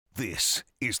This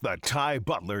is the Ty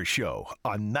Butler Show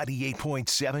on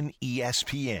 98.7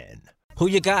 ESPN. Who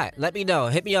you got? Let me know.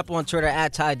 Hit me up on Twitter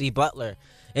at Ty D Butler.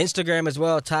 Instagram as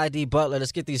well, Ty D Butler.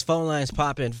 Let's get these phone lines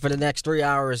popping for the next 3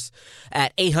 hours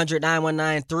at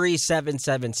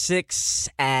 800-919-3776.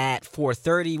 At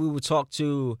 4:30, we will talk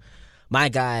to my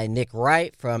guy Nick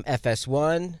Wright from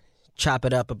FS1. Chop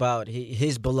it up about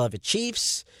his beloved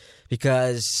Chiefs,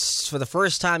 because for the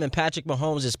first time in Patrick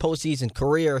Mahomes' postseason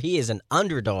career, he is an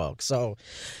underdog. So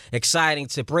exciting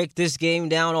to break this game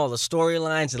down, all the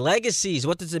storylines, the legacies.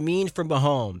 What does it mean for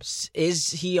Mahomes?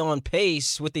 Is he on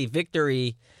pace with a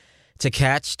victory to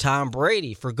catch Tom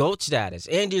Brady for GOAT status?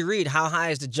 Andy Reid, how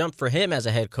high is the jump for him as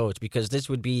a head coach? Because this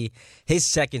would be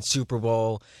his second Super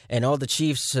Bowl, and all the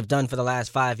Chiefs have done for the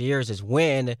last 5 years is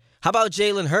win. How about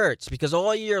Jalen Hurts? Because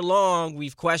all year long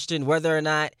we've questioned whether or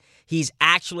not he's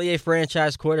actually a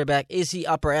franchise quarterback. Is he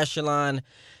upper echelon?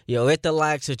 With the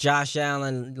likes of Josh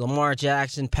Allen, Lamar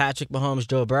Jackson, Patrick Mahomes,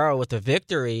 Joe Burrow with a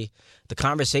victory, the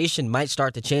conversation might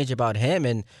start to change about him.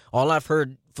 And all I've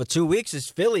heard for 2 weeks is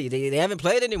Philly. They haven't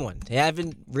played anyone. They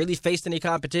haven't really faced any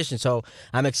competition. So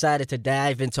I'm excited to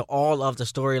dive into all of the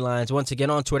storylines. Once again,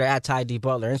 on Twitter, at Ty D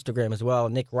Butler, Instagram as well.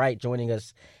 Nick Wright joining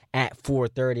us at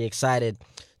 4:30. Excited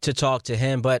to talk to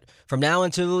him. But from now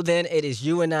until then, it is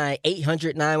you and I,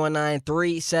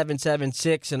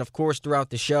 800-919-3776. And, of course,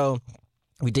 throughout the show,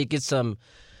 we did get some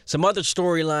other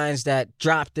storylines that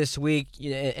dropped this week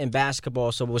in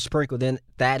basketball, so we'll sprinkle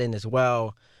that in as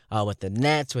well, with the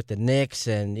Nets, with the Knicks,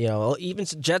 and even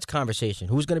some Jets conversation.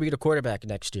 Who's going to be the quarterback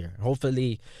next year?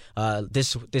 Hopefully,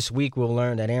 this week we'll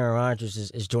learn that Aaron Rodgers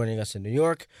is joining us in New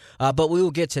York. But we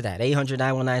will get to that.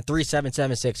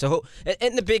 800-919-3776. So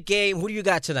in the big game, who do you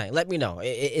got tonight? Let me know.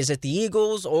 Is it the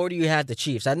Eagles or do you have the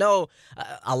Chiefs? I know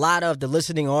a lot of the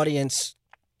listening audience,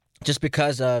 just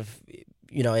because of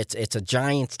it's a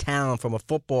Giants town from a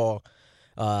football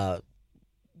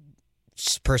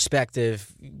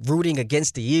perspective, rooting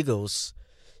against the Eagles.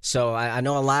 So I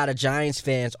know a lot of Giants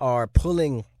fans are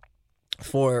pulling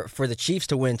for the Chiefs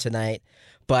to win tonight.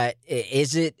 But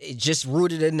is it just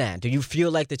rooted in that? Do you feel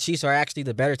like the Chiefs are actually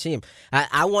the better team?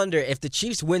 I wonder, if the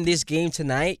Chiefs win this game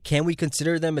tonight, can we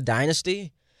consider them a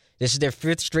dynasty? This is their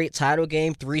 5th straight title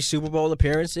game, 3 Super Bowl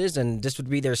appearances, and this would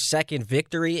be their second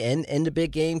victory in the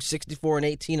big game,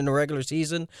 64-18 in the regular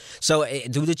season. So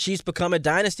do the Chiefs become a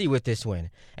dynasty with this win?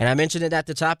 And I mentioned it at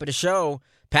the top of the show,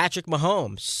 Patrick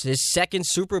Mahomes, his second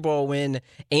Super Bowl win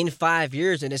in 5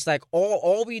 years, and it's like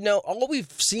all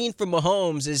we've seen from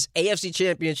Mahomes is AFC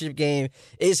Championship game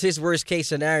is his worst case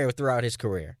scenario throughout his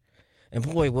career.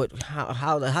 And boy,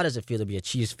 how does it feel to be a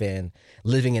Chiefs fan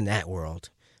living in that world,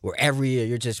 where every year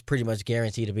you're just pretty much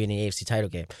guaranteed to be in the AFC title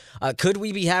game? Could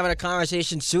we be having a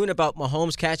conversation soon about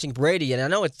Mahomes catching Brady? And I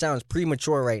know it sounds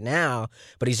premature right now,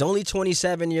 but he's only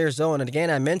 27 years old. And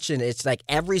again, I mentioned it's like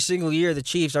every single year the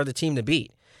Chiefs are the team to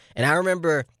beat. And I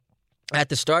remember at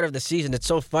the start of the season, it's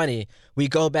so funny, we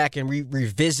go back and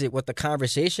revisit what the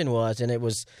conversation was, and it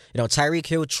was, Tyreek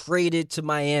Hill traded to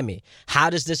Miami. How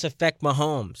does this affect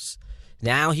Mahomes?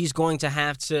 Now he's going to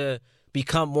have to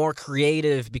become more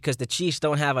creative because the Chiefs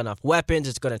don't have enough weapons.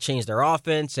 It's going to change their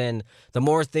offense, and the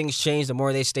more things change, the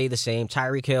more they stay the same.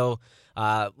 Tyreek Hill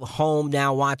home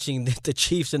now watching the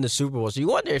Chiefs in the Super Bowl. So you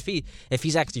wonder if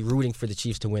he's actually rooting for the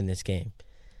Chiefs to win this game,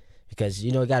 because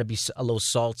you got to be a little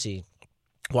salty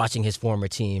watching his former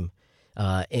team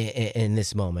in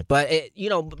this moment. But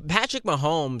Patrick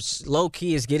Mahomes low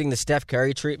key is getting the Steph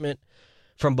Curry treatment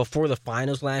from before the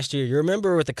finals last year. You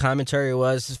remember what the commentary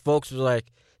was? Folks were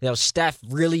like, Steph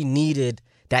really needed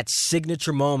that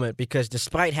signature moment, because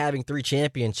despite having 3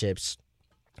 championships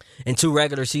and 2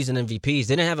 regular season MVPs,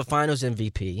 they didn't have a finals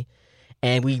MVP,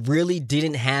 and we really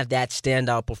didn't have that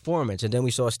standout performance. And then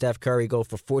we saw Steph Curry go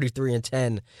for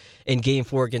 43-10 in Game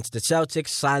 4 against the Celtics,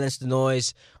 silenced the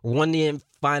noise, won the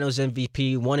finals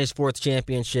MVP, won his 4th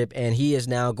championship, and he is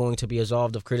now going to be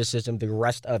absolved of criticism the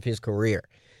rest of his career.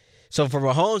 So for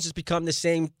Mahomes, it's become the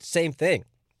same thing,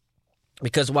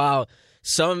 because while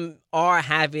some are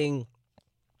having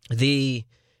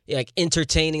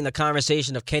entertaining the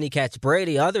conversation of can he catch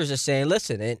Brady, others are saying,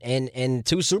 listen, in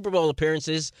 2 Super Bowl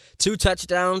appearances, 2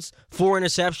 touchdowns, 4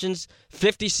 interceptions,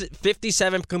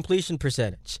 57 completion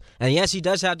percentage. And yes, he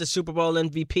does have the Super Bowl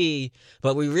MVP,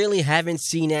 but we really haven't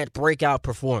seen that breakout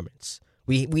performance.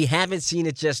 We haven't seen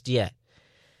it just yet.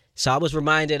 So I was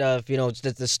reminded of,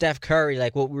 the Steph Curry,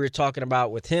 like what we were talking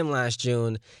about with him last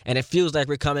June, and it feels like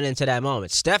we're coming into that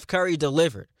moment. Steph Curry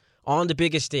delivered on the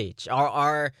biggest stage.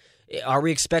 Are we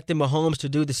expecting Mahomes to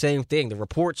do the same thing? The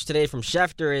reports today from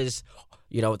Schefter is,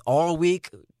 all week,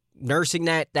 nursing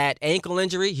that ankle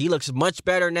injury, he looks much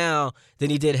better now than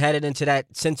he did headed into that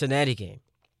Cincinnati game.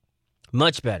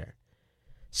 Much better.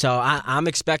 So I'm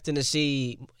expecting to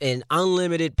see an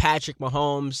unlimited Patrick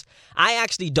Mahomes. I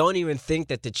actually don't even think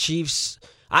that the Chiefs,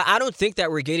 I don't think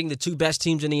that we're getting the two best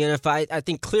teams in the NFL. I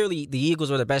think clearly the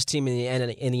Eagles were the best team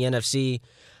in the NFC.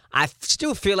 I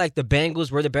still feel like the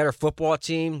Bengals were the better football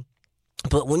team.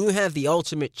 But when you have the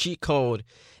ultimate cheat code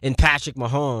in Patrick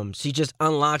Mahomes, he just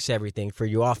unlocks everything for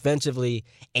you offensively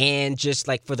and just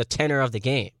like for the tenor of the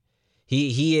game.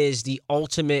 He is the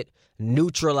ultimate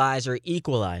neutralizer,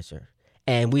 equalizer.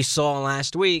 And we saw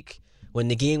last week when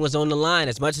the game was on the line,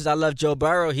 as much as I love Joe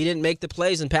Burrow, he didn't make the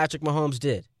plays and Patrick Mahomes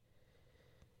did.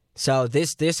 So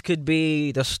this could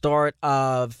be the start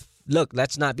of, look,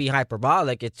 let's not be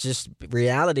hyperbolic. It's just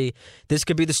reality. This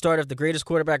could be the start of the greatest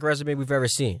quarterback resume we've ever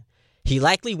seen. He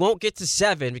likely won't get to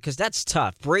 7 because that's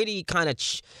tough. Brady kind of,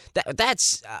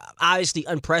 that's obviously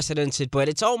unprecedented, but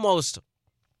it's almost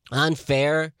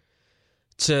unfair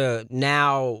to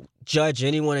now judge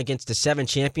anyone against the 7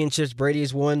 championships Brady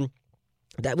has won.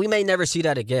 That we may never see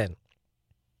that again.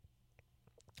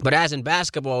 But as in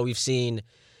basketball, we've seen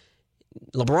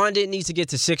LeBron didn't need to get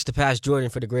to 6 to pass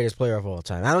Jordan for the greatest player of all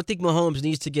time. I don't think Mahomes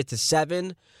needs to get to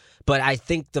 7, but I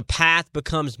think the path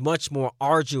becomes much more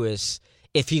arduous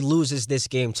if he loses this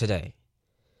game today.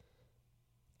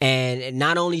 And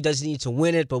not only does he need to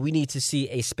win it, but we need to see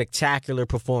a spectacular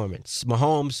performance.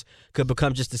 Mahomes could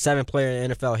become just the 7th player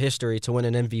in NFL history to win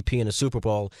an MVP and a Super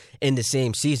Bowl in the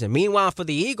same season. Meanwhile, for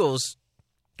the Eagles,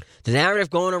 the narrative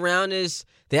going around is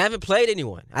they haven't played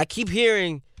anyone. I keep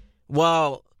hearing,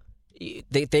 well,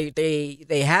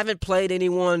 they haven't played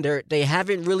anyone. They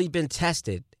haven't really been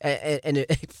tested. And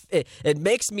it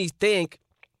makes me think,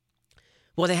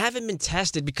 well, they haven't been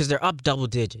tested because they're up double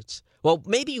digits. Well,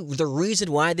 maybe the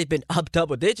reason why they've been up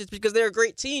double digits is because they're a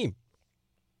great team.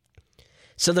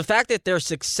 So the fact that their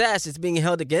success is being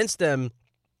held against them,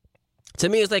 to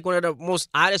me, is like one of the most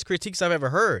oddest critiques I've ever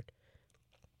heard.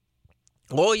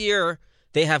 All year,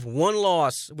 they have one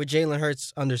loss with Jalen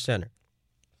Hurts under center.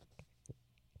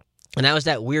 And that was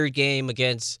that weird game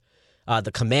against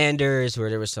the Commanders where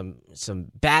there was some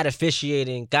bad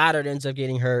officiating. Goddard ends up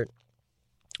getting hurt.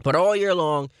 But all year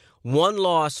long, one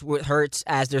loss with Hurts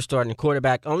as their starting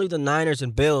quarterback. Only the Niners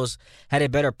and Bills had a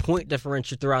better point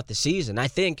differential throughout the season. I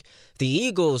think the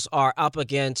Eagles are up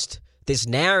against this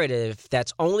narrative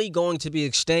that's only going to be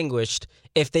extinguished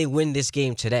if they win this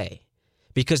game today.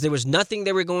 Because there was nothing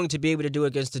they were going to be able to do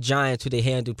against the Giants, who they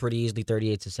handled pretty easily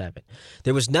 38-7.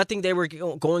 There was nothing they were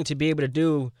going to be able to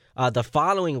do the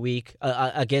following week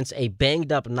against a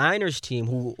banged-up Niners team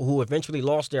who eventually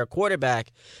lost their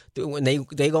quarterback when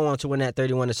they go on to win that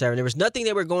 31-7. There was nothing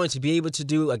they were going to be able to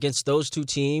do against those two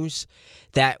teams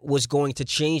that was going to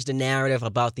change the narrative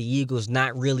about the Eagles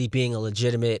not really being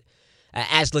legitimate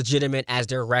as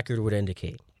their record would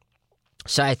indicate.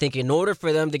 So I think in order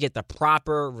for them to get the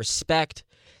proper respect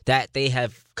that they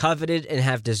have coveted and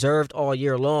have deserved all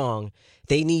year long,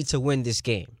 they need to win this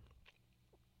game.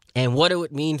 And what it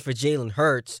would mean for Jalen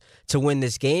Hurts to win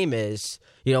this game is,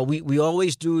 we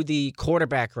always do the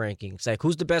quarterback rankings. Like,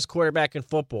 who's the best quarterback in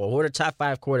football? Who are the top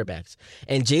 5 quarterbacks?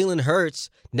 And Jalen Hurts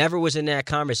never was in that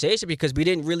conversation because we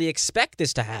didn't really expect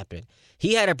this to happen.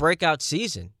 He had a breakout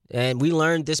season. And we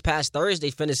learned this past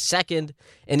Thursday, finished 2nd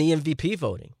in the MVP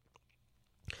voting.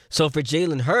 So for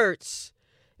Jalen Hurts,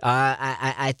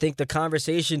 I think the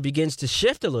conversation begins to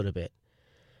shift a little bit.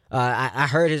 I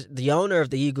heard the owner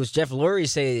of the Eagles, Jeff Lurie,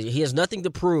 say he has nothing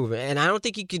to prove, and I don't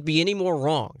think he could be any more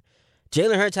wrong.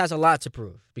 Jalen Hurts has a lot to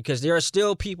prove because there are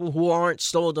still people who aren't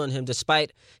sold on him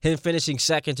despite him finishing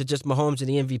 2nd to just Mahomes in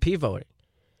the MVP voting.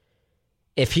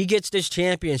 If he gets this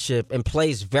championship and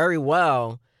plays very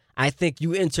well, I think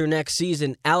you enter next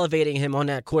season elevating him on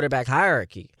that quarterback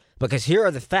hierarchy. Because here are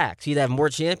the facts. He'd have more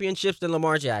championships than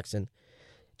Lamar Jackson,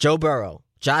 Joe Burrow,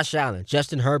 Josh Allen,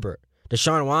 Justin Herbert,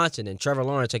 Deshaun Watson, and Trevor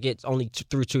Lawrence. I get only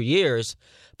through 2 years,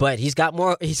 but he's got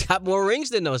more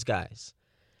rings than those guys.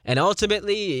 And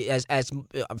ultimately, as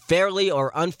fairly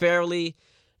or unfairly,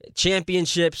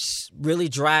 championships really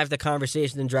drive the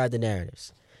conversation and drive the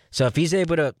narratives. So if he's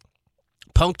able to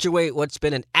punctuate what's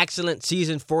been an excellent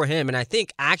season for him, and I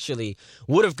think actually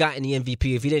would have gotten the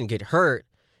MVP if he didn't get hurt,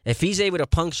 if he's able to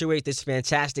punctuate this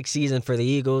fantastic season for the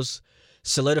Eagles,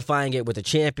 solidifying it with a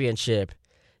championship,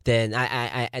 then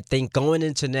I think going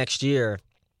into next year,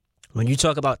 when you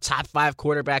talk about top 5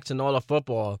 quarterbacks in all of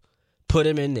football, put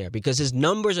him in there because his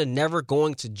numbers are never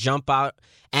going to jump out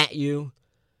at you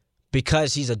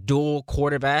because he's a dual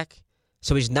quarterback.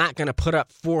 So he's not going to put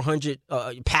up 400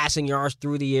 passing yards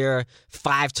through the air,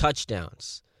 5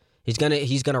 touchdowns. He's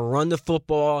gonna run the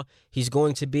football. He's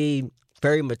going to be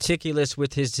very meticulous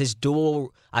with his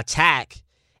dual attack,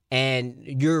 and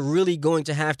you're really going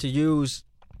to have to use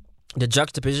the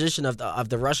juxtaposition of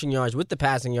the rushing yards with the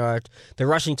passing yards, the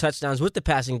rushing touchdowns with the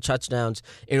passing touchdowns,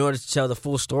 in order to tell the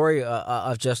full story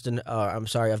of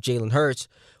Jalen Hurts.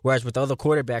 Whereas with other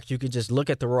quarterbacks, you can just look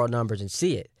at the raw numbers and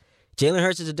see it. Jalen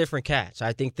Hurts is a different cat. So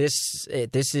I think this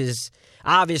is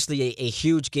obviously a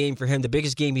huge game for him, the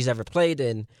biggest game he's ever played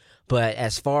in. But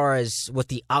as far as what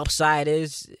the upside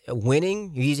is,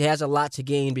 winning, he has a lot to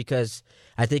gain, because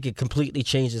I think it completely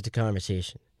changes the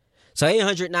conversation. So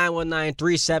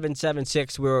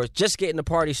 800-919-3776, we're just getting the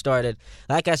party started.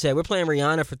 Like I said, we're playing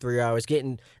Rihanna for 3 hours,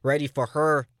 getting ready for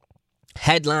her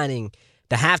headlining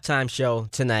the halftime show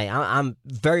tonight. I'm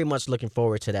very much looking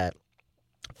forward to that.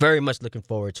 Very much looking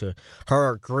forward to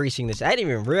her gracing this. I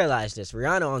didn't even realize this.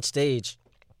 Rihanna on stage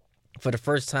for the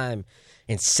first time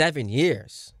in 7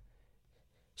 years.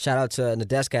 Shout out to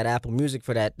Nadeska at Apple Music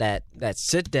for that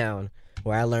sit down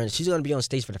where I learned she's going to be on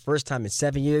stage for the first time in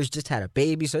 7 years. Just had a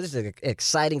baby, so this is an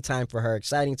exciting time for her.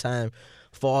 Exciting time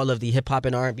for all of the hip hop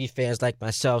and R&B fans like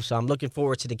myself. So I'm looking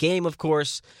forward to the game, of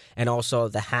course, and also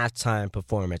the halftime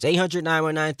performance.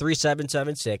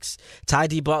 800-919-3776. Ty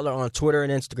D. Butler on Twitter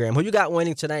and Instagram. Who you got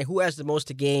winning tonight? Who has the most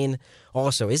to gain?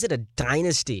 Also, is it a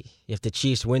dynasty if the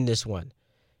Chiefs win this one?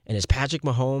 And is Patrick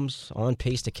Mahomes on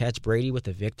pace to catch Brady with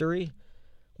a victory?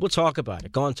 We'll talk about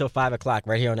it. Go until 5 o'clock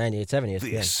right here on 98.7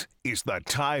 ESPN. This is the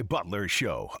Ty Butler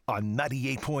Show on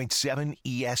 98.7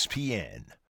 ESPN.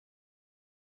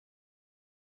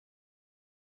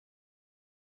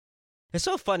 It's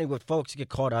so funny what folks get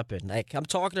caught up in. Like, I'm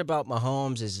talking about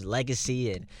Mahomes, his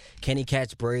legacy, and can he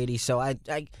catch Brady? So I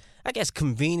guess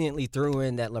conveniently threw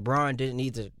in that LeBron didn't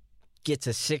need to get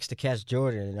to 6 to catch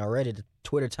Jordan, and already the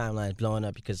Twitter timeline is blowing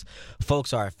up because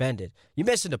folks are offended. You're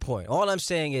missing the point. All I'm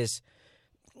saying is,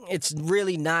 it's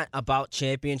really not about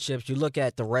championships. You look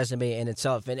at the resume in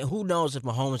itself, and who knows if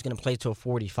Mahomes is going to play till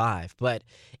 45. But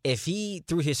if he,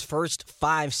 through his first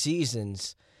 5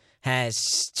 seasons,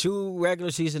 has 2 regular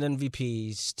season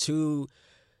MVPs, 2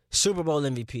 Super Bowl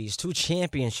MVPs, 2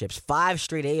 championships, 5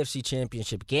 straight AFC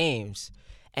championship games,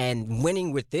 and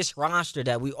winning with this roster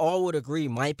that we all would agree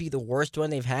might be the worst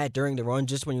one they've had during the run,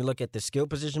 just when you look at the skill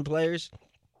position players,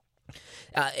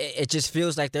 it just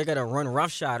feels like they're going to run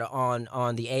roughshod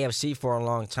on the AFC for a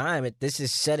long time. This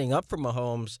is setting up for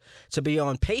Mahomes to be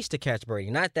on pace to catch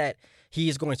Brady. Not that he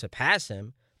is going to pass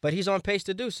him, but he's on pace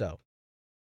to do so.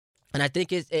 And I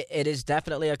think it is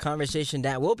definitely a conversation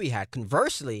that will be had.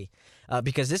 Conversely,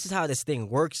 because this is how this thing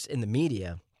works in the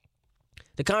media,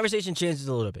 the conversation changes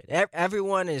a little bit.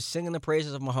 Everyone is singing the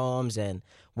praises of Mahomes, and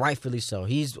rightfully so.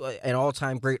 He's an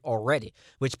all-time great already.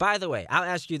 Which, by the way, I'll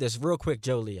ask you this real quick,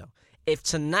 Joe Leo. If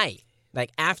tonight, like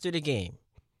after the game,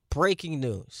 breaking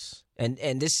news, and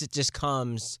this just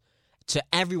comes to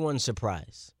everyone's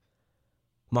surprise,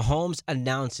 Mahomes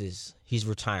announces he's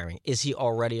retiring, is he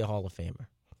already a Hall of Famer?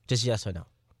 Just yes or no?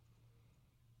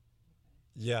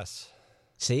 Yes.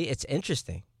 See, it's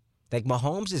interesting. Like,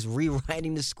 Mahomes is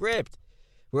rewriting the script.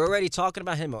 We're already talking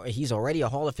about him. He's already a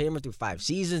Hall of Famer through 5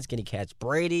 seasons. Can he catch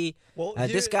Brady? Well,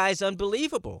 this guy's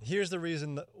unbelievable. Here's the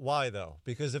reason why, though.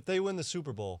 Because if they win the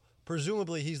Super Bowl,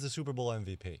 presumably he's the Super Bowl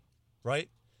MVP, right?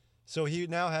 So he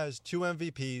now has 2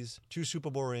 MVPs, 2 Super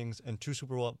Bowl rings, and 2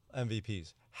 Super Bowl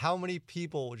MVPs. How many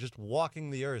people just walking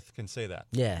the earth can say that?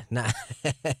 Yeah,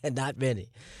 not many.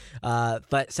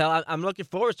 But so I'm looking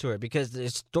forward to it because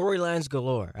there's storylines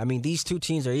galore. I mean, these two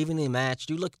teams are evenly matched.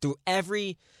 You look through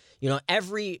every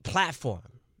platform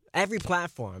at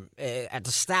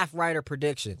the staff writer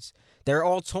predictions, they're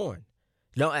all torn.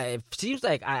 It seems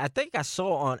like I think I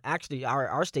saw on actually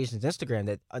our station's Instagram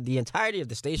that the entirety of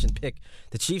the station picked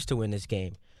the Chiefs to win this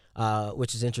game,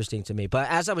 which is interesting to me. But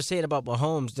as I was saying about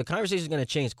Mahomes, the conversation is going to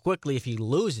change quickly if he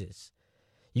loses.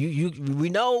 We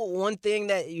know one thing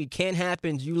that can't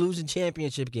happen is you lose in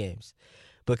championship games,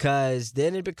 because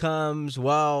then it becomes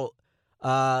 1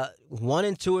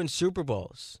 and 2 in Super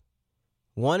Bowls.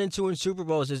 1 and 2 in Super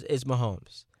Bowls is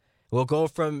Mahomes. We'll go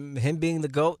from him being the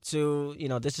GOAT to,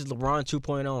 this is LeBron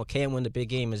 2.0. Can't win the big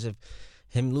game, as if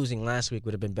him losing last week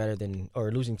would have been better than, or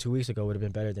losing 2 weeks ago would have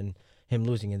been better than him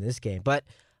losing in this game. But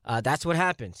that's what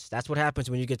happens. That's what happens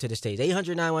when you get to the stage.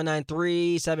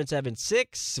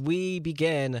 800-919-3776. We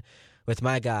begin with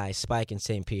my guy, Spike in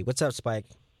St. Pete. What's up, Spike?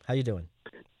 How you doing?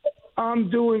 I'm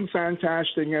doing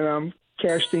fantastic, and I'm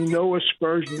casting no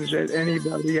aspersions at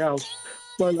anybody else.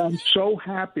 But I'm so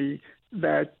happy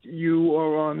that you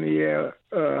are on the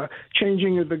air,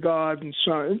 changing of the guard and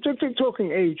so on.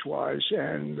 Talking age-wise,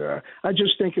 and I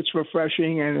just think it's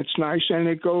refreshing and it's nice, and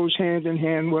it goes hand in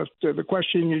hand with the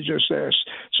question you just asked.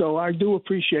 So I do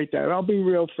appreciate that. I'll be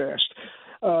real fast.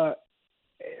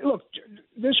 Look,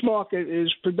 this market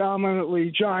is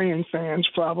predominantly Giant fans,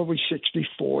 probably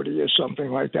 60-40 or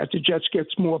something like that. The Jets gets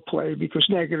more play because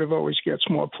negative always gets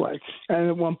more play. And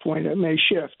at one point it may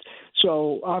shift.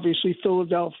 So obviously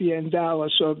Philadelphia and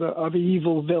Dallas are the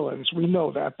evil villains. We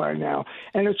know that by now.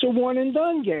 And it's a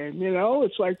one-and-done game, you know.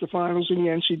 It's like the finals in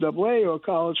the NCAA or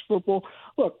college football.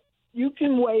 Look, you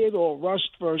can weigh it all, rust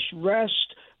versus rest.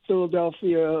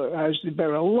 Philadelphia has the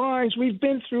better lines. We've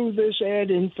been through this ad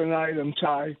infinitum,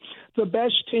 Ty. The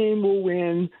best team will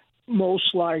win,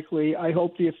 most likely. I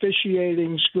hope the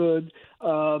officiating's good.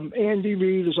 Andy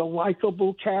Reid is a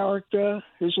likable character.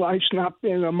 His life's not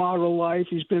been a model life.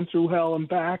 He's been through hell and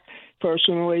back,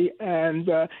 personally. And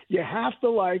you have to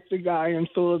like the guy in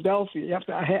Philadelphia. You have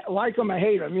to like him or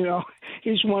hate him. You know,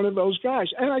 he's one of those guys.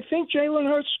 And I think Jalen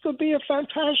Hurts could be a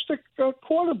fantastic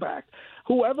quarterback.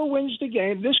 Whoever wins the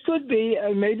game, this could be,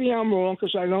 and maybe I'm wrong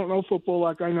because I don't know football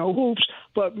like I know hoops,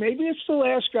 but maybe it's the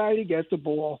last guy to get the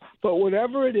ball. But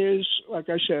whatever it is, like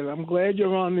I said, I'm glad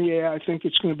you're on the air. I think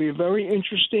it's going to be a very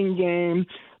interesting game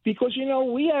because, you know,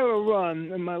 we had a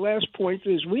run, and my last point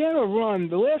is we had a run.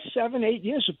 The last 7-8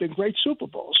 years have been great Super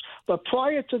Bowls. But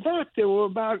prior to that, there were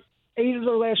about 8 of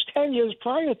the last 10 years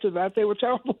prior to that, they were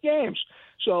terrible games.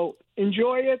 So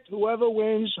enjoy it. Whoever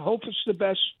wins, hope it's the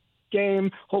best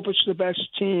game. Hope it's the best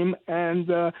team, and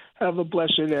have a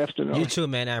blessed afternoon. You too,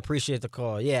 man. I appreciate the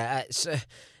call. Yeah,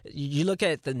 you look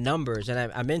at the numbers,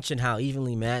 and I mentioned how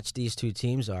evenly matched these two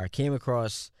teams are. I came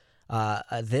across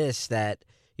that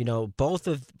you know both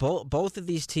of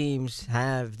these teams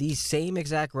have the same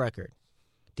exact record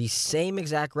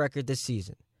this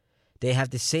season. They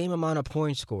have the same amount of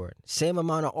points scored, same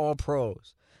amount of all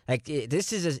pros. Like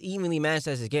this is as evenly matched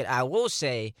as it gets. I will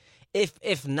say.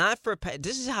 If not for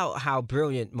this is how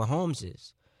brilliant Mahomes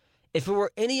is. If it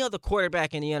were any other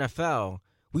quarterback in the NFL,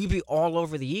 we'd be all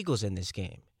over the Eagles in this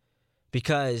game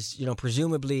because, you know,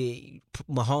 presumably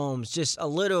Mahomes just a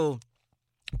little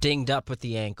dinged up with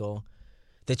the ankle.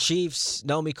 The Chiefs,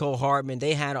 no Mecole Hardman,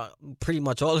 they had pretty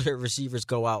much all of their receivers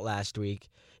go out last week.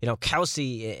 You know,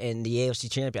 Kelsey in the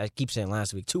AFC Championship, I keep saying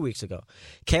last week, 2 weeks ago.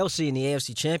 Kelsey in the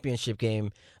AFC Championship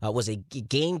game was a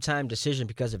game-time decision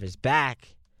because of his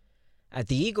back.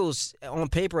 The Eagles, on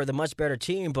paper, are the much better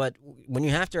team, but when you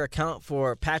have to account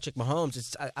for Patrick Mahomes,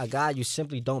 it's a guy you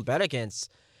simply don't bet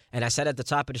against. And I said at the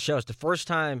top of the show, it's the first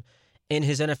time in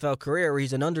his NFL career where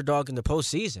he's an underdog in the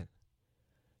postseason.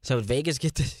 So did Vegas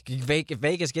get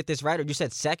this right? Or you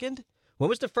said second? When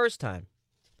was the first time?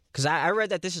 Because I read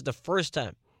that this is the first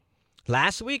time.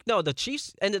 Last week? No, the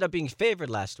Chiefs ended up being favored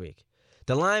last week.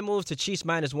 The line moved to Chiefs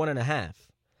minus 1.5.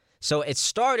 So it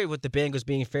started with the Bengals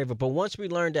being favored, but once we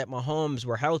learned that Mahomes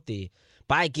were healthy,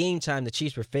 by game time the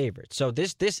Chiefs were favored. So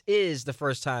this is the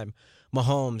first time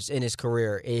Mahomes in his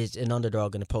career is an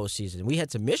underdog in the postseason. We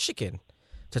head to Michigan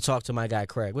to talk to my guy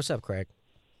Craig. What's up, Craig?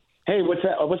 Hey,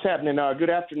 what's happening? Good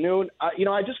afternoon.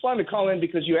 I just wanted to call in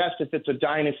because you asked if it's a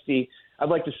dynasty. I'd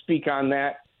like to speak on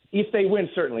that. If they win,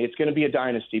 certainly it's going to be a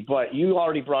dynasty. But you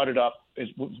already brought it up as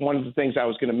one of the things I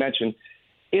was going to mention.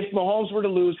 If Mahomes were to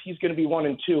lose, he's going to be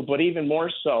 1-2. But even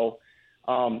more so,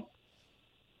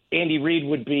 Andy Reid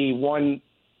would be one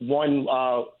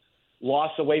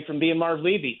loss away from being Marv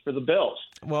Levy for the Bills.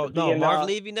 Well, no, Marv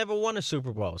Levy never won a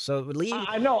Super Bowl. So Reid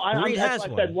has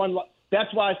one.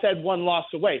 That's why I said one loss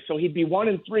away. So he'd be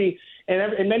 1-3.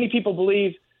 And many people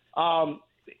believe,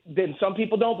 then some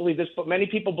people don't believe this, but many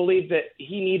people believe that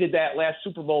he needed that last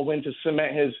Super Bowl win to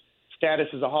cement his status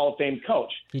as a Hall of Fame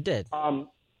coach. He did.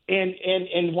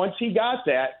 And once he got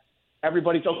that,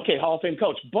 everybody's okay, Hall of Fame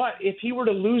coach. But if he were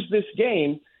to lose this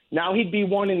game, now he'd be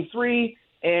 1-3,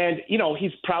 and you know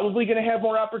he's probably going to have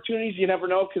more opportunities. You never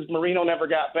know because Marino never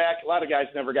got back. A lot of guys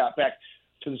never got back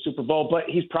to the Super Bowl, but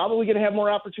he's probably going to have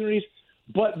more opportunities.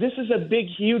 But this is a big,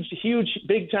 huge,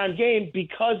 big-time game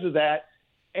because of that.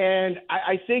 And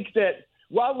I think that.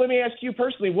 Well, let me ask you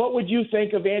personally, what would you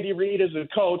think of Andy Reid as a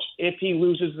coach if he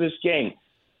loses this game?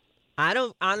 I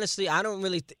don't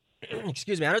really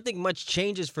think much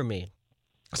changes for me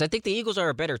because I think the Eagles are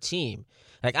a better team.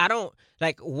 Like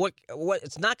what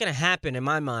it's not going to happen in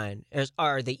my mind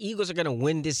are the Eagles are going to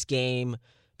win this game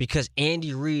because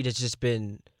Andy Reid has just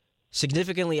been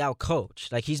significantly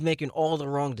outcoached. Like he's making all the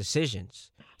wrong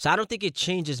decisions. So I don't think it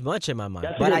changes much in my mind.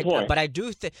 That's a good point. But I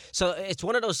do think so. It's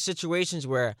one of those situations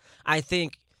where I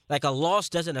think like a loss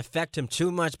doesn't affect him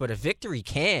too much, but a victory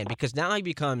can, because now he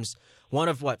becomes one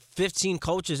of 15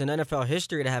 coaches in NFL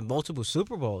history to have multiple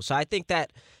Super Bowls. So I think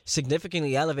that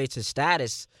significantly elevates his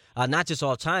status, not just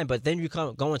all time, but then you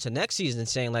go into next season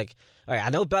saying like, all right, I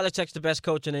know Belichick's the best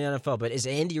coach in the NFL, but is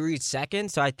Andy Reid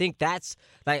second? So I think that's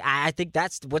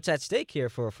what's at stake here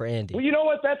for Andy. Well, you know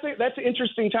what? That's an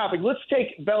interesting topic. Let's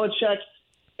take Belichick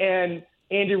and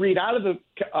Andy Reid out of the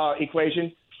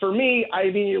equation. For me, I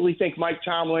immediately think Mike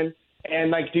Tomlin.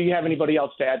 And, Mike, do you have anybody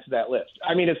else to add to that list?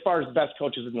 I mean, as far as the best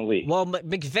coaches in the league. Well,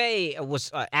 McVay was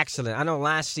excellent. I know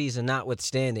last season,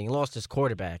 notwithstanding, he lost his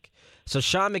quarterback. So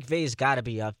Sean McVay's got to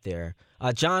be up there.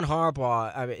 John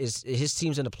Harbaugh, his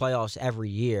team's in the playoffs every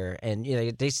year. And,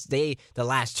 they the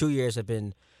last 2 years have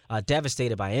been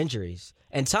devastated by injuries.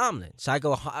 And Tomlin. So I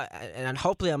go, and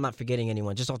hopefully I'm not forgetting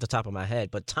anyone just off the top of my head.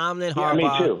 But Tomlin, Harbaugh.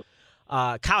 Yeah, me too.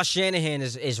 Kyle Shanahan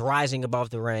is rising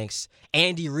above the ranks.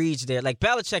 Andy Reid's there. Like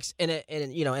Belichick's in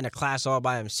a class all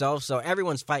by himself. So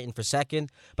everyone's fighting for second.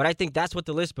 But I think that's what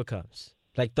the list becomes.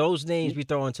 Like those names we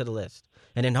throw into the list,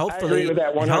 and then hopefully,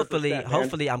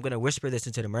 I'm going to whisper this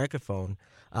into the microphone.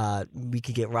 We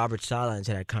could get Robert Saleh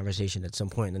into that conversation at some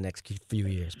point in the next few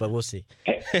years, but we'll see.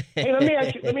 Hey, let me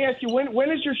ask you. When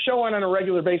is your show on a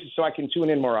regular basis so I can tune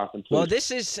in more often, please? Well,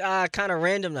 this is kind of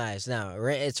randomized now.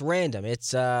 It's random.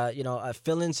 It's a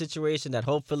fill-in situation that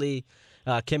hopefully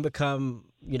can become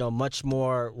much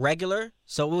more regular.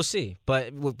 So we'll see.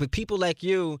 But with people like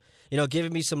you,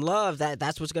 giving me some love,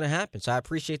 that's what's going to happen. So I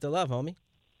appreciate the love, homie.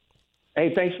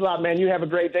 Hey, thanks a lot, man. You have a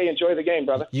great day. Enjoy the game,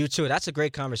 brother. You too. That's a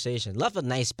great conversation. Love a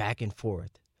nice back and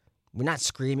forth. We're not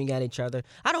screaming at each other.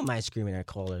 I don't mind screaming at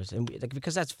callers,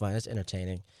 because that's fun. It's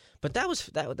entertaining. But that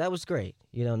was great.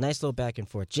 Nice little back and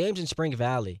forth. James in Spring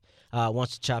Valley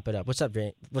wants to chop it up. What's up,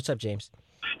 James?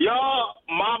 Yo,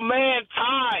 my man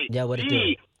Ty. Yeah, what it do?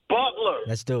 Butler.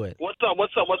 Let's do it. What's up?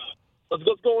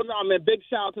 What's going on, man? Big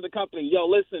shout out to the company. Yo,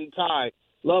 listen, Ty.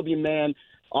 Love you, man.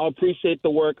 I appreciate the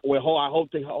work. I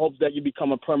hope that you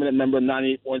become a permanent member of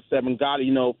 98.7. God,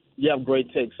 you have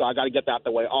great takes, so I got to get that out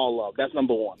the way. All love. That's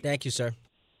number one. Thank you, sir.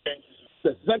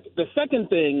 The second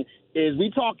thing is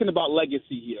we talking about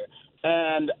legacy here,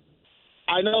 and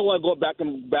I know I go back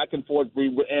and forth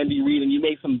with Andy Reid, and you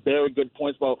made some very good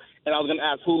points about. And I was going to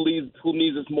ask who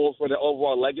needs this most for the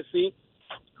overall legacy.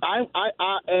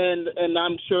 And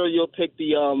I'm sure you'll take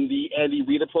the Andy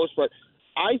Reid approach, but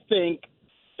I think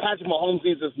Patrick Mahomes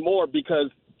needs this more because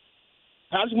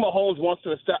Patrick Mahomes wants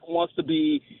to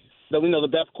be the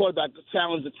best quarterback to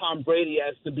challenge the Tom Brady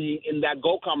as to be in that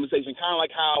GOAT conversation, kind of like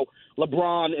how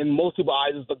LeBron in most people's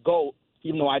eyes is the GOAT,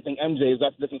 even though I think MJ is.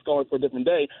 That's a different story for a different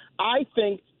day. I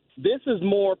think this is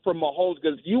more for Mahomes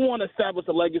because you want to establish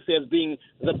a legacy as being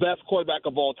the best quarterback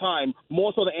of all time,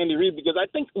 more so than Andy Reid, because I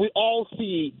think we all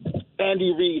see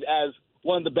Andy Reid as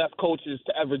one of the best coaches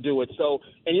to ever do it. So,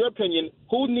 in your opinion,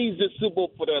 who needs this Super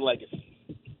Bowl for their legacy?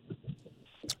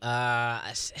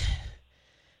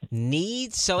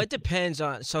 Needs? So it depends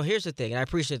on. So here's the thing, and I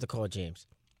appreciate the call, James.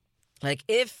 Like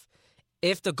if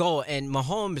the goal, and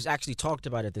Mahomes actually talked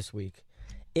about it this week,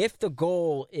 if the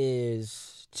goal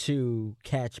is to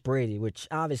catch Brady, which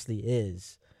obviously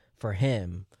is for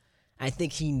him, I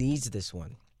think he needs this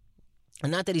one.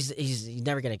 And not that he's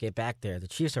never going to get back there. The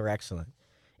Chiefs are excellent.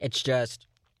 It's just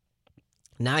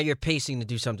now you're pacing to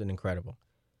do something incredible.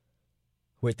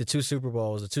 With the 2 Super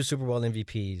Bowls, the 2 Super Bowl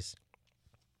MVPs,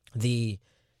 the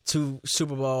 2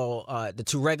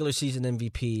 regular season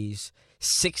MVPs,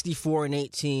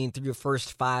 64-18 through your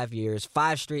first 5 years,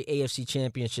 5 straight AFC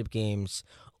championship games,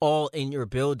 all in your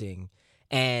building.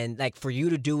 And like for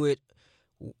you to do it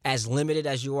as limited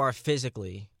as you are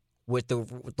physically, with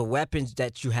the weapons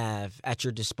that you have at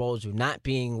your disposal, not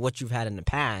being what you've had in the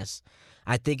past,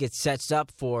 I think it sets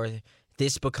up for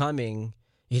this becoming,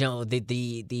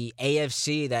 the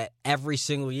AFC that every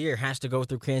single year has to go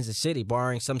through Kansas City,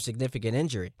 barring some significant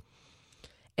injury.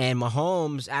 And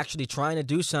Mahomes actually trying to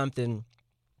do something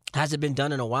hasn't been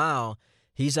done in a while.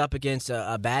 He's up against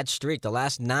a bad streak. The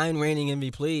last 9 reigning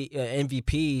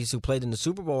MVPs who played in the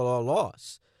Super Bowl all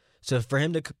lost. So for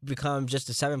him to become just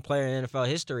the 7th player in NFL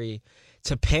history,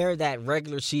 to pair that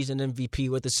regular season MVP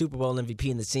with the Super Bowl MVP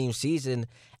in the same season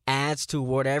adds to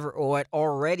what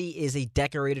already is a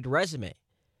decorated resume.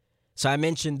 So I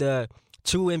mentioned the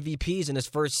 2 MVPs in his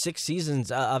first 6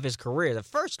 seasons of his career. The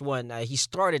first one, he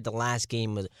started the last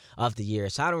game of the year,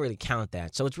 so I don't really count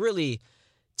that. So it's really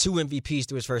 2 MVPs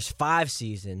through his first 5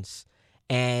 seasons.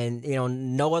 And,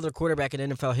 no other quarterback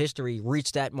in NFL history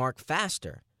reached that mark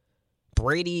faster.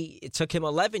 Brady, it took him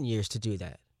 11 years to do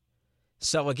that.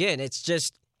 So again, it's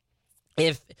just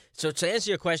So to answer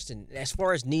your question, as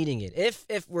far as needing it,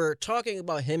 if we're talking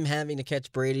about him having to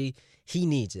catch Brady, he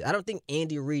needs it. I don't think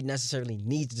Andy Reid necessarily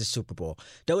needs the Super Bowl,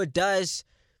 though it does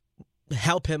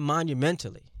help him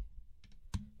monumentally.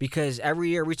 Because every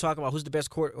year we talk about who's the best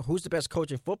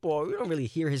coach in football, we don't really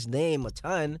hear his name a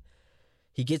ton.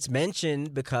 He gets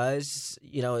mentioned because,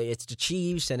 it's the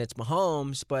Chiefs and it's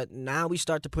Mahomes, but now we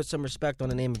start to put some respect on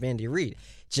the name of Andy Reid.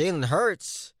 Jalen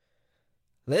Hurts,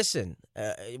 listen,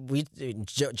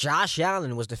 Josh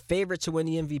Allen was the favorite to win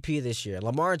the MVP this year.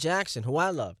 Lamar Jackson, who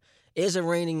I love, is a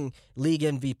reigning league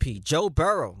MVP. Joe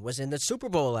Burrow was in the Super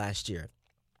Bowl last year.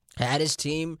 Had his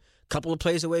team a couple of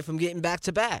plays away from getting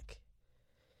back-to-back.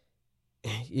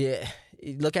 Yeah,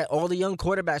 look at all the young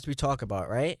quarterbacks we talk about,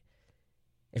 right?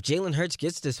 If Jalen Hurts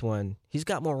gets this one, he's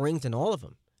got more rings than all of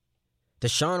them.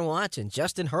 Deshaun Watson,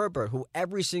 Justin Herbert, who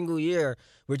every single year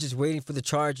we're just waiting for the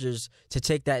Chargers to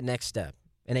take that next step,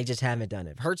 and they just haven't done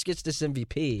it. If Hurts gets this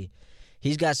MVP,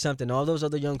 he's got something all those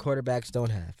other young quarterbacks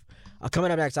don't have. Coming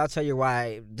up next, I'll tell you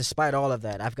why, despite all of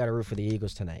that, I've got to root for the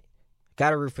Eagles tonight. Got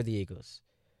to root for the Eagles.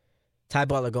 Ty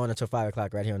Butler going until 5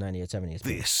 o'clock right here on 98.7 ESPN.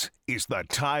 This is the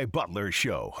Ty Butler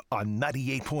Show on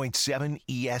 98.7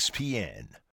 ESPN.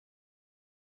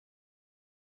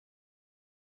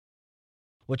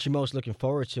 What you're most looking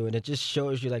forward to, and it just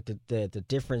shows you like the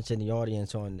difference in the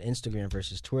audience on Instagram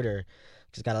versus Twitter.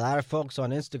 Because got a lot of folks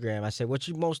on Instagram. I said, what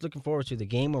you most looking forward to, the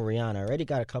game or Rihanna? I already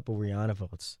got a couple Rihanna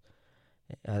votes.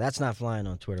 That's not flying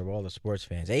on Twitter with all the sports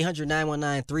fans.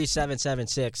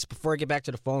 800-919-3776. Before I get back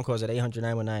to the phone calls at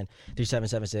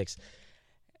 800-919-3776,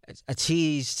 I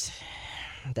teased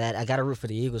that I got to root for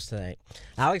the Eagles tonight.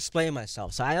 I'll explain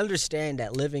myself. So I understand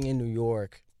that living in New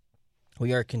York,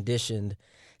 we are conditioned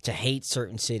to hate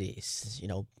certain cities.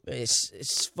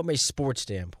 It's from a sports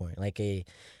standpoint, like a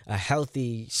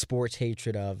healthy sports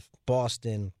hatred of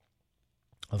Boston,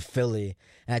 of Philly,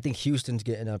 and I think Houston's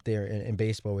getting up there in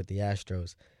baseball with the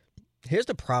Astros. Here's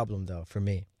the problem, though, for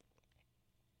me.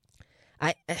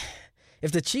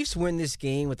 If the Chiefs win this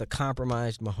game with a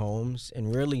compromised Mahomes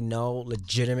and really no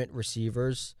legitimate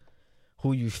receivers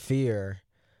who you fear,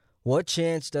 what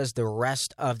chance does the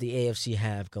rest of the AFC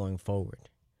have going forward?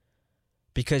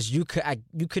 Because you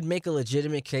could make a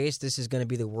legitimate case this is going to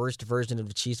be the worst version of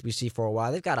the Chiefs we see for a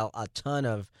while. They've got a ton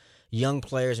of young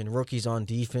players and rookies on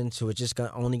defense who are just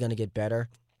only going to get better.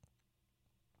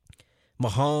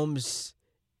 Mahomes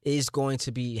is going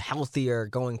to be healthier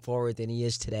going forward than he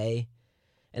is today.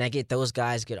 And I get those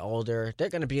guys get older. They're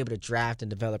going to be able to draft and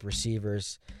develop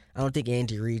receivers. I don't think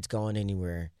Andy Reid's going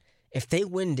anywhere. If they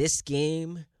win this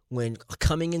game, when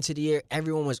coming into the year,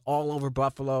 everyone was all over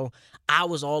Buffalo. I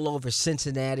was all over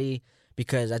Cincinnati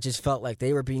because I just felt like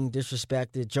they were being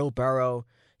disrespected. Joe Burrow,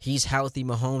 he's healthy.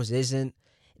 Mahomes isn't.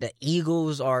 The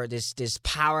Eagles are this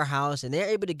powerhouse, and they're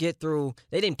able to get through.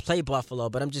 They didn't play Buffalo,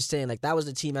 but I'm just saying, like, that was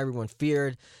the team everyone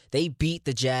feared. They beat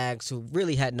the Jags, who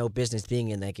really had no business being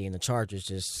in that game. The Chargers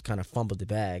just kind of fumbled the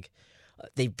bag.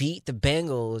 They beat the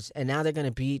Bengals, and now they're going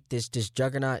to beat this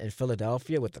juggernaut in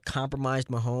Philadelphia with the compromised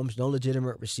Mahomes, no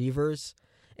legitimate receivers,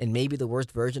 and maybe the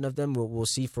worst version of them we'll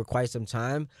see for quite some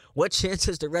time. What chance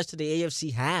does the rest of the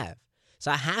AFC have? So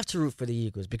I have to root for the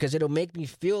Eagles because it'll make me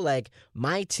feel like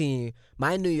my team,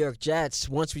 my New York Jets,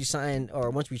 once we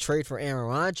trade for Aaron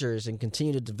Rodgers and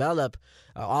continue to develop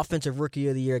offensive rookie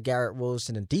of the year Garrett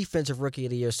Wilson and defensive rookie of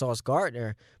the year Sauce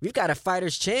Gardner, we've got a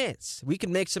fighter's chance. We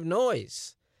can make some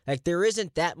noise. Like, there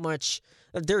isn't that much,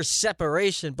 there's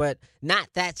separation, but not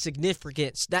that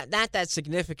significant. Not that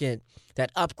significant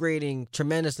that upgrading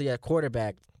tremendously at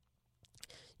quarterback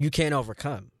you can't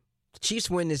overcome. The Chiefs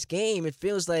win this game, it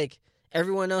feels like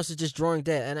everyone else is just drawing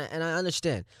dead, and I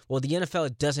understand. Well, the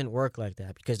NFL doesn't work like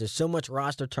that because there's so much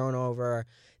roster turnover.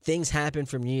 Things happen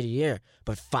from year to year.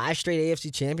 But 5 straight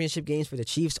AFC championship games for the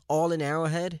Chiefs, all in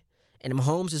Arrowhead, and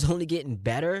Mahomes is only getting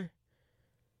better.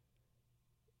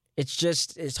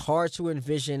 It's hard to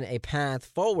envision a path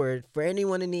forward for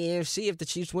anyone in the AFC if the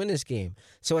Chiefs win this game.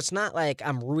 So it's not like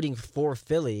I'm rooting for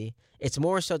Philly. It's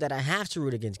more so that I have to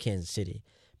root against Kansas City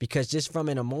because just from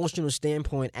an emotional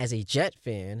standpoint as a Jet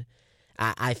fan,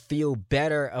 I feel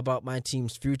better about my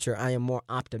team's future. I am more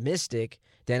optimistic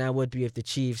than I would be if the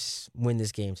Chiefs win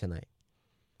this game tonight.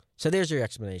 So there's your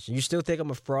explanation. You still think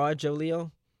I'm a fraud, Joe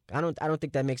Leo? I don't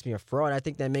think that makes me a fraud. I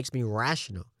think that makes me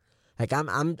rational. Like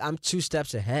I'm 2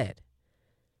 steps ahead.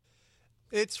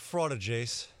 It's fraud,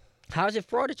 Jace. How is it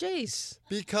fraud, Jace?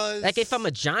 Because like if I'm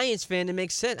a Giants fan, it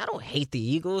makes sense. I don't hate the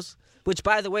Eagles, which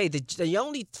by the way, the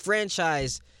only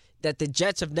franchise that the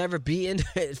Jets have never beaten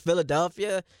is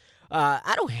Philadelphia.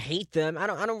 I don't hate them. I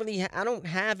don't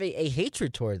have a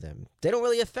hatred toward them. They don't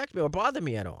really affect me or bother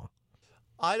me at all.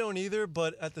 I don't either,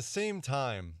 but at the same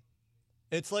time,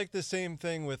 it's like the same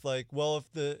thing with if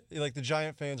the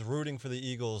Giant fans rooting for the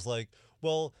Eagles,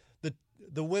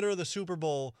 the winner of the Super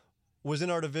Bowl was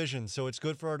in our division, so it's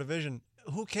good for our division.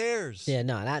 Who cares? Yeah,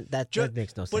 no, that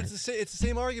makes no sense. But it's the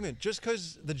same argument. Just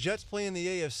because the Jets play in the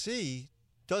AFC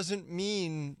doesn't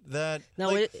mean that.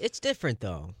 No, it's different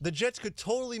though. The Jets could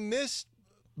totally miss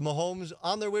Mahomes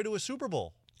on their way to a Super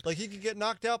Bowl. Like he could get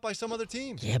knocked out by some other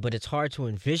team. Yeah, but it's hard to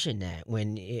envision that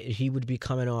when he would be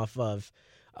coming off of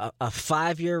a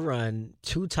 5-year run,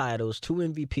 2 titles, 2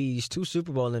 MVPs, 2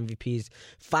 Super Bowl MVPs,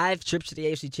 5 trips to the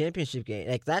AFC Championship game.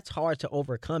 Like that's hard to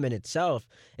overcome in itself,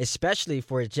 especially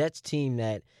for a Jets team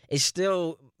that is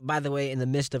still, by the way, in the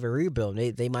midst of a rebuild.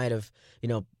 They might have,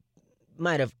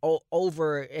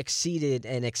 over exceeded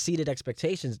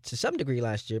expectations to some degree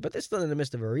last year, but they're still in the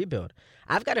midst of a rebuild.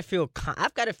 I've got to feel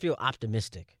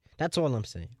optimistic. That's all I'm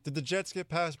saying. Did the Jets get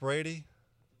past Brady?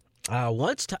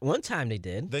 One time they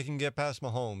did. They can get past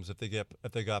Mahomes if they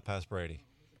got past Brady.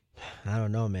 I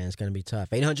don't know, man. It's going to be tough.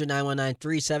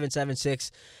 800-919-3776.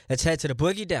 Let's head to the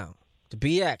Boogie Down. To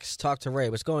BX. Talk to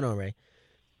Ray. What's going on, Ray?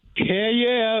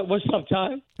 Yeah. What's up,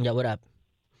 Ty? Yeah, what up?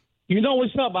 You know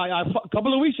what's up. A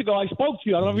couple of weeks ago, I spoke to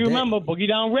you. I don't know if you remember. Boogie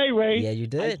Down Ray. Yeah, you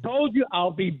did. I told you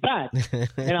I'll be back.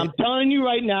 And I'm telling you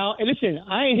right now, and listen,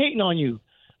 I ain't hating on you.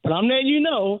 But I'm letting you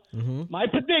know, my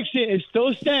prediction is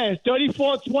still stands,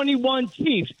 34-21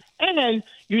 Chiefs. And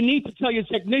you need to tell your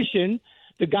technician,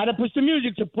 the guy that puts the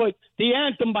music, to put the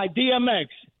anthem by DMX.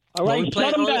 All right,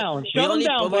 shut him down. Shut him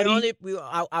down, buddy.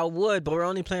 I would, but we're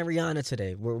only playing Rihanna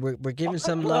today. We're giving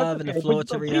some love and the floor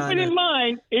to Rihanna. Keep it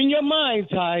in your mind,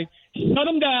 Ty. Shut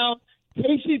him down.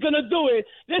 Casey's going to do it.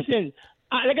 Listen,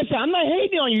 like I said, I'm not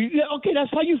hating on you. Okay, that's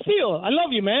how you feel. I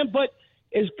love you, man. But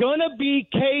it's going to be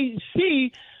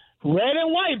KC. Red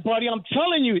and white, buddy. I'm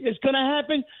telling you, it's going to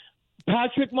happen.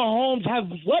 Patrick Mahomes has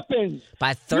weapons.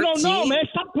 By 13? You don't know, man.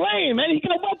 Stop playing, man. He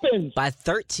got weapons. By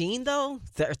 13, though?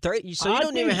 So you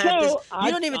don't even have this.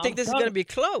 You don't even think this is going to be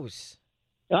close.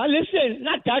 Listen,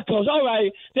 not that close. All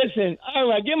right. Listen. All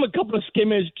right. Give him a couple of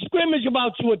scrimmage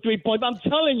about 2 or 3 points. I'm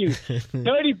telling you,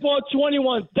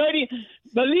 34-21, at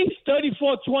least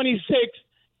 34-26.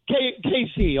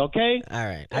 KC, okay? All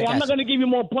right. I'm not going to give you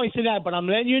more points than that, but I'm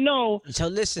letting you know. So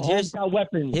listen, here's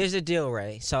the deal,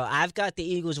 Ray. So I've got the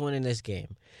Eagles winning this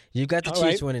game. You got the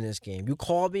Chiefs winning this game. You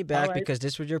called me back because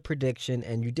this was your prediction,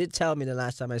 and you did tell me the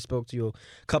last time I spoke to you a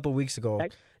couple weeks ago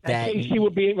that KC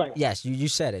would be right. Yes, you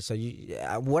said it. So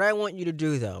what I want you to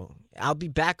do, though, I'll be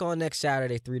back on next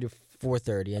Saturday, 3 to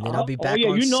 4:30, and then I'll be back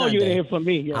on Sunday. You know you're going to hear from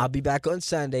me. Yeah. I'll be back on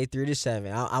Sunday, 3 to 7.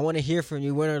 I want to hear from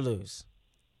you, win or lose.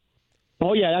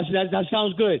 Oh, yeah, that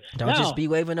sounds good. Don't just be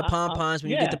waving the pom-poms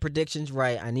when you get the predictions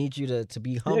right. I need you to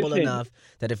be humble enough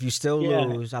that if you still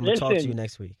lose, I'm going to talk to you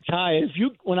next week. Ty,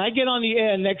 when I get on the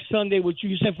air next Sunday, which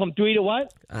you said from 3 to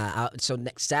what? So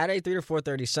next Saturday, 3 to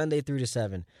 4:30, Sunday, 3 to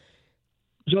 7.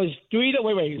 So it's 3 to,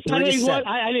 wait. Sunday what?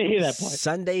 I didn't hear that part.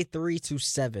 Sunday, 3 to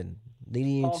 7.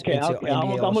 Leading okay. I'm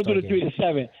going to do the 3 to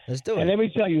 7. Let's do it. And let me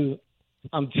tell you,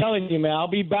 I'm telling you, man, I'll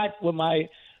be back with my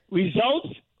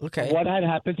results. Okay. What had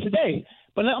happened today.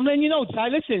 But I'm letting you know, Ty,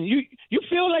 listen, you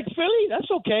feel like Philly?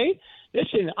 That's okay.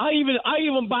 Listen, I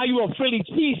even buy you a Philly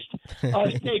cheese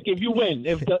steak if you win,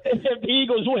 if the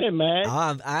Eagles win, man.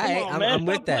 I'm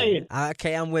with that.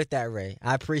 Okay, I'm with that, Ray.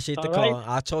 I appreciate the call. Right?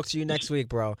 I'll talk to you next week,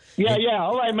 bro. Yeah.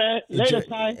 All right, man. Later,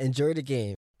 Ty. Enjoy the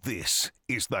game. This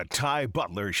is the Ty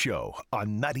Butler Show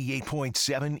on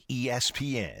 98.7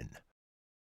 ESPN.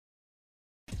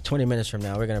 20 minutes from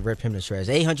now, we're going to rip him to shreds.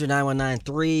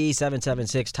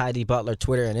 800-919-3776, Ty D. Butler,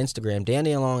 Twitter and Instagram.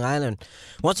 Danny in Long Island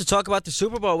wants to talk about the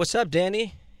Super Bowl. What's up,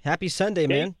 Danny? Happy Sunday,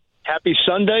 man. Happy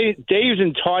Sunday. Dave's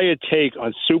entire take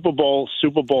on Super Bowl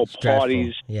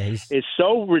parties is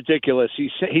so ridiculous. He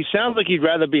sounds like he'd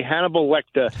rather be Hannibal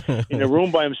Lecter in a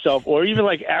room by himself, or even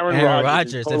like Aaron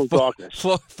Rodgers in total darkness.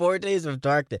 4 days of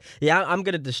darkness. Yeah, I'm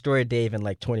going to destroy Dave in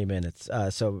like 20 minutes.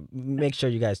 So make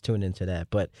sure you guys tune into that.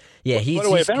 But yeah, by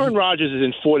the way, if Aaron Rodgers is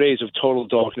in 4 days of total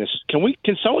darkness,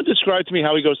 can someone describe to me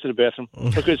how he goes to the bathroom?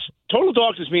 Because total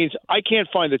darkness means I can't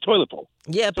find the toilet bowl.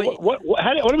 Yeah, but so what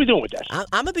are we doing with that?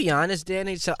 I'm gonna be honest,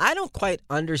 Danny. So I don't quite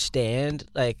understand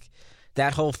like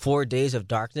that whole 4 days of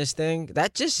darkness thing.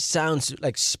 That just sounds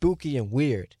like spooky and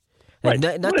weird. Like,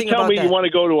 right. Nothing tell about me that. You want to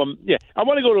go to I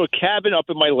want to go to a cabin up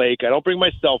in my lake. I don't bring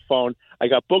my cell phone. I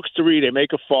got books to read. I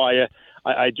make a fire.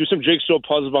 I do some jigsaw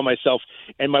puzzles by myself.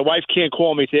 And my wife can't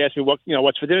call me to ask me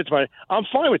what's for dinner tomorrow. I'm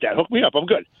fine with that. Hook me up. I'm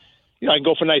good. I can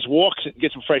go for nice walks and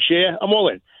get some fresh air. I'm all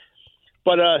in.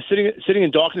 But sitting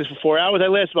in darkness for 4 hours, I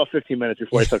last about 15 minutes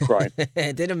before I start crying.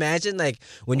 Then imagine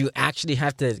when you actually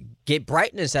have to get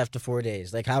brightness after 4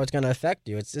 days, how it's going to affect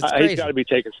you. It's crazy. He's got to be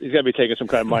taking some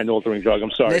kind of mind-altering drug. I'm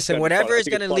sorry. Listen, whatever is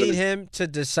going to lead him to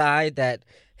decide that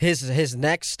his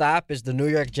next stop is the New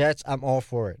York Jets, I'm all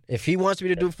for it. If he wants me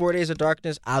to do 4 days of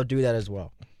darkness, I'll do that as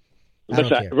well.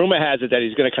 Listen, rumor has it that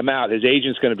he's going to come out. His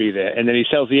agent's going to be there, and then he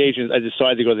tells the agent, "I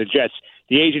decided to go to the Jets."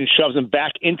 The agent shoves him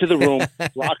back into the room,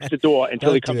 locks the door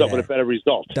until he comes up with a better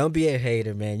result. Don't be a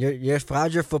hater, man.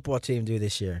 How'd your football team do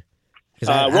this year?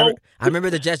 I remember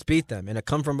the Jets beat them in a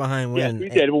come-from-behind win. Yeah, we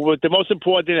did. Well, the most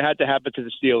important thing that had to happen to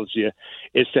the Steelers here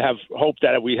is to have hope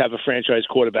that we have a franchise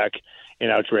quarterback in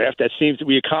our draft. That seems that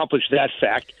we accomplished that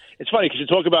fact. It's funny because you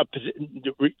talk about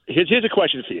 – here's a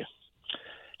question for you.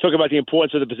 Talk about the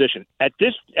importance of the position. At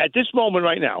this moment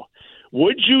right now,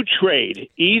 would you trade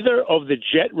either of the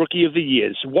Jet Rookie of the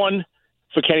Years, one,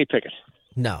 for Kenny Pickett?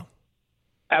 No.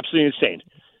 Absolutely insane.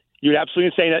 You're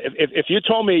absolutely insane. If you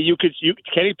told me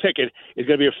Kenny Pickett is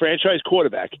going to be a franchise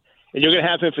quarterback and you're going to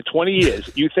have him for 20 years,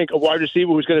 you think a wide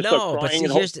receiver who's going to start crying?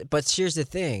 But here's the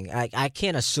thing. I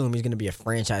can't assume he's going to be a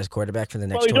franchise quarterback for the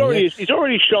next 20 years. He's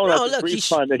already shown us the brief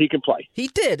time that he can play. He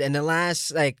did. In the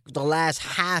last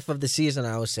half of the season,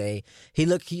 I would say, he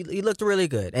looked really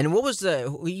good. And what was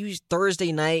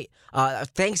Thursday night,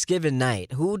 Thanksgiving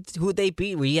night? Who they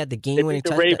beat? Where he had the game-winning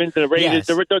touchdown? The Raiders. Yes.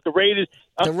 The Raiders.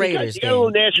 The Raiders. You got a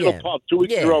little national pump 2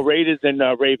 weeks in a row, Raiders and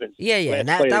Ravens. Yeah. And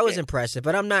that was impressive.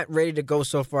 But I'm not ready to go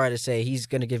so far to say he's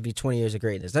going to give me 20 years of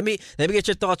greatness. Let me get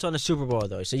your thoughts on the Super Bowl,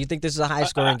 though. So you think this is a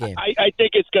high-scoring game? I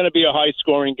think it's going to be a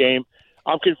high-scoring game.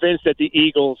 I'm convinced that the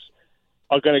Eagles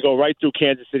are going to go right through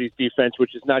Kansas City's defense,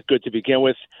 which is not good to begin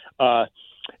with.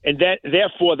 And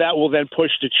therefore, that will then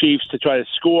push the Chiefs to try to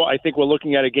score. I think we're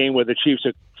looking at a game where the Chiefs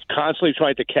are constantly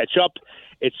trying to catch up.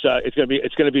 It's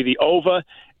going to be the over.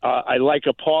 I like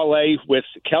a parlay with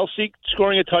Kelsey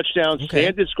scoring a touchdown,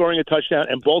 Sanders scoring a touchdown,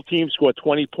 and both teams score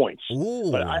 20 points.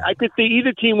 Ooh. But I could see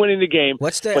either team winning the game.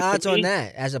 What's the odds on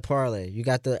that as a parlay? You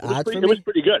got the odds for me? It was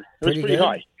pretty good. It was pretty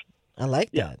high. I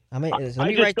like that. Let me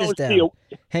write this down.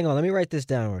 Hang on, let me write this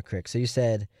down real quick. So you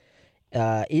said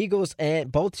Eagles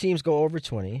and both teams go over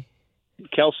 20.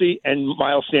 Kelsey and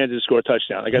Miles Sanders score a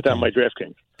touchdown. I got that on my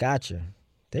DraftKings. Gotcha.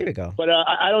 There we go. But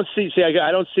I don't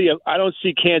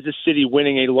see Kansas City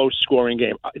winning a low-scoring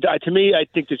game. To me, I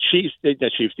think the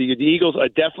Eagles are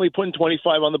definitely putting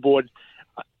 25 on the board,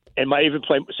 and might even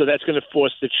play. So that's going to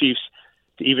force the Chiefs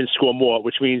to even score more,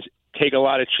 which means take a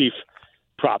lot of Chief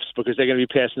props because they're going to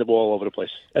be passing the ball all over the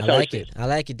place. That's I like it. I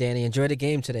like it, Danny. Enjoy the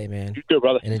game today, man. You too,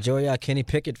 brother. And enjoy Kenny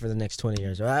Pickett for the next 20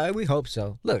 years. We hope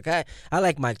so. Look, I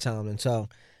like Mike Tomlin, so.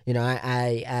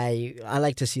 I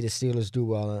like to see the Steelers do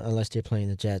well unless they're playing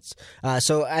the Jets.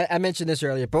 So I mentioned this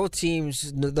earlier. Both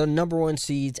teams, the number one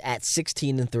seeds at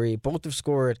 16-3. Both have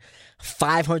scored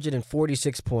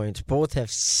 546 points. Both have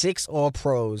 6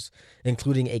 All-Pros,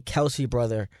 including a Kelsey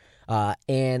brother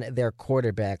and their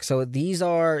quarterback. So these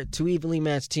are two evenly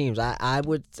matched teams. I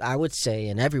would say,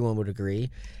 and everyone would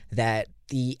agree, that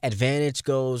the advantage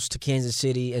goes to Kansas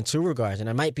City in 2 regards, and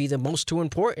it might be the most 2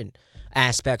 important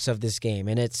aspects of this game,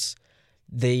 and it's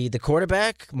the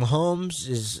quarterback. Mahomes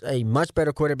is a much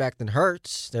better quarterback than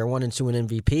Hurts. They're 1-2 in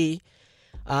MVP,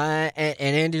 and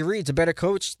Andy Reid's a better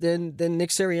coach than Nick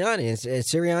Sirianni. And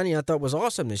Sirianni I thought was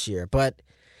awesome this year, but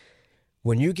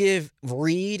when you give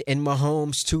Reid and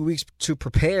Mahomes 2 weeks to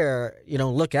prepare,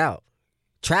 look out.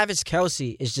 Travis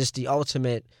Kelce is just the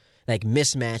ultimate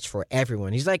mismatch for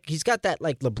everyone. He's got that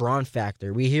LeBron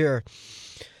factor. We hear.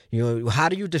 How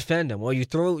do you defend him? Well, you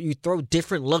throw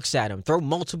different looks at him, throw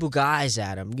multiple guys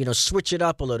at him, switch it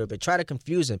up a little bit, try to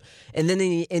confuse him. And then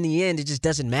in the end, it just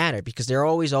doesn't matter because they're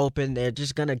always open. They're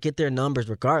just going to get their numbers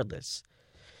regardless.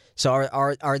 So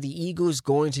are the Eagles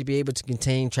going to be able to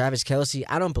contain Travis Kelce?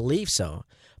 I don't believe so.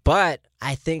 But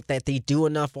I think that they do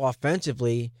enough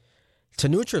offensively to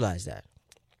neutralize that.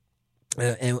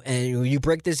 And when you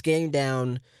break this game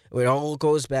down, it all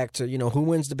goes back to, who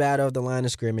wins the battle of the line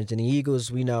of scrimmage. And the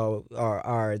Eagles, we know,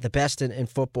 are the best in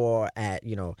football at,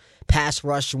 pass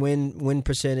rush win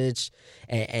percentage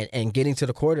and getting to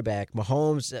the quarterback.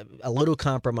 Mahomes, a little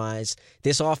compromise.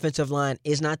 This offensive line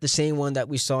is not the same one that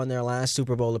we saw in their last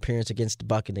Super Bowl appearance against the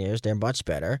Buccaneers. They're much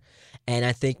better. And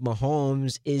I think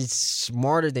Mahomes is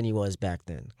smarter than he was back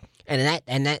then.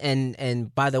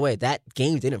 And by the way, that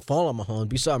game didn't fall on Mahomes.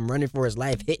 We saw him running for his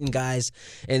life, hitting guys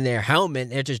in their helmet.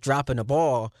 They're just dropping the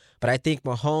ball. But I think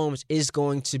Mahomes is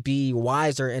going to be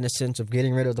wiser in a sense of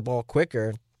getting rid of the ball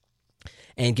quicker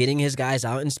and getting his guys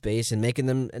out in space and making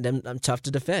them tough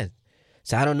to defend.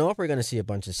 So I don't know if we're going to see a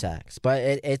bunch of sacks, but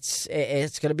it's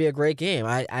going to be a great game.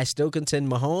 I still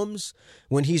contend Mahomes,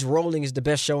 when he's rolling, is the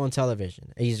best show on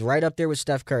television. He's right up there with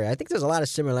Steph Curry. I think there's a lot of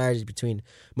similarities between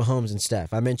Mahomes and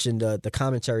Steph. I mentioned the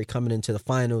commentary coming into the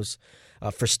finals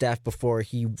for Steph before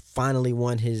he finally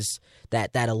won his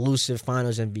that elusive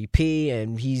finals MVP,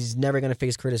 and he's never going to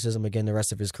face criticism again the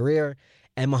rest of his career.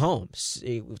 And Mahomes,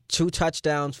 2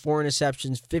 touchdowns, 4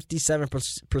 interceptions,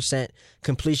 57%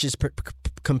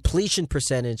 completion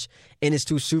percentage in his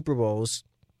 2 Super Bowls.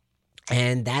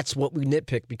 And that's what we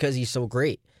nitpick because he's so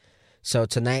great. So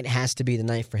tonight has to be the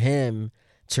night for him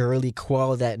to really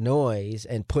quell that noise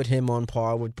and put him on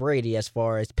par with Brady as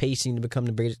far as pacing to become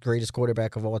the greatest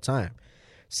quarterback of all time.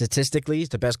 Statistically, he's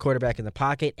the best quarterback in the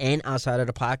pocket and outside of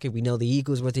the pocket. We know the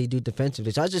Eagles, what they do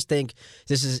defensively. So I just think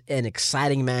this is an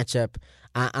exciting matchup.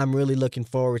 I'm really looking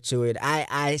forward to it.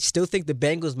 I still think the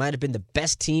Bengals might have been the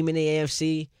best team in the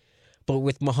AFC, but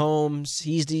with Mahomes,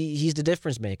 he's the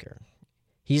difference maker.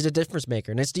 He's the difference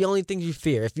maker, and it's the only thing you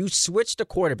fear. If you switch the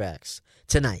quarterbacks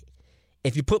tonight,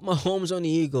 if you put Mahomes on the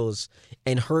Eagles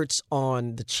and Hurts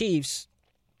on the Chiefs,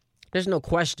 there's no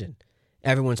question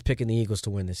everyone's picking the Eagles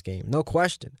to win this game. No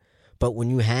question. But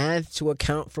when you have to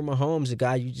account for Mahomes, a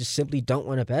guy you just simply don't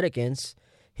want to bet against,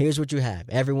 here's what you have.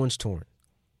 Everyone's torn.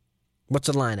 What's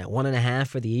the line at? 1.5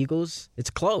 for the Eagles? It's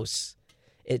close.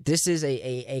 This is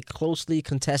a closely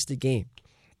contested game.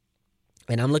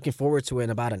 And I'm looking forward to it in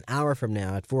about an hour from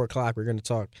now. At 4 o'clock, we're going to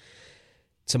talk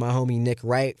to my homie Nick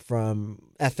Wright from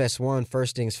FS1,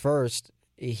 First Things First.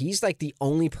 He's like the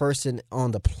only person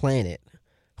on the planet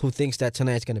who thinks that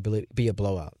tonight's going to be a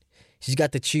blowout. He's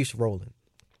got the Chiefs rolling.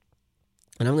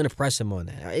 And I'm going to press him on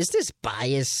that. Is this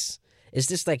bias? Is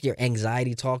this like your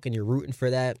anxiety talk and you're rooting for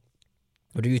that?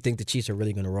 Or do you think the Chiefs are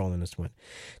really going to roll in this one?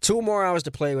 2 more hours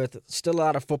to play with. Still a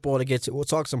lot of football to get to. We'll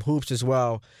talk some hoops as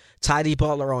well. Ty D.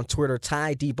 Butler on Twitter.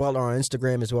 Ty D. Butler on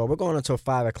Instagram as well. We're going until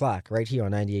 5 o'clock right here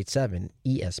on 98.7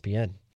 ESPN.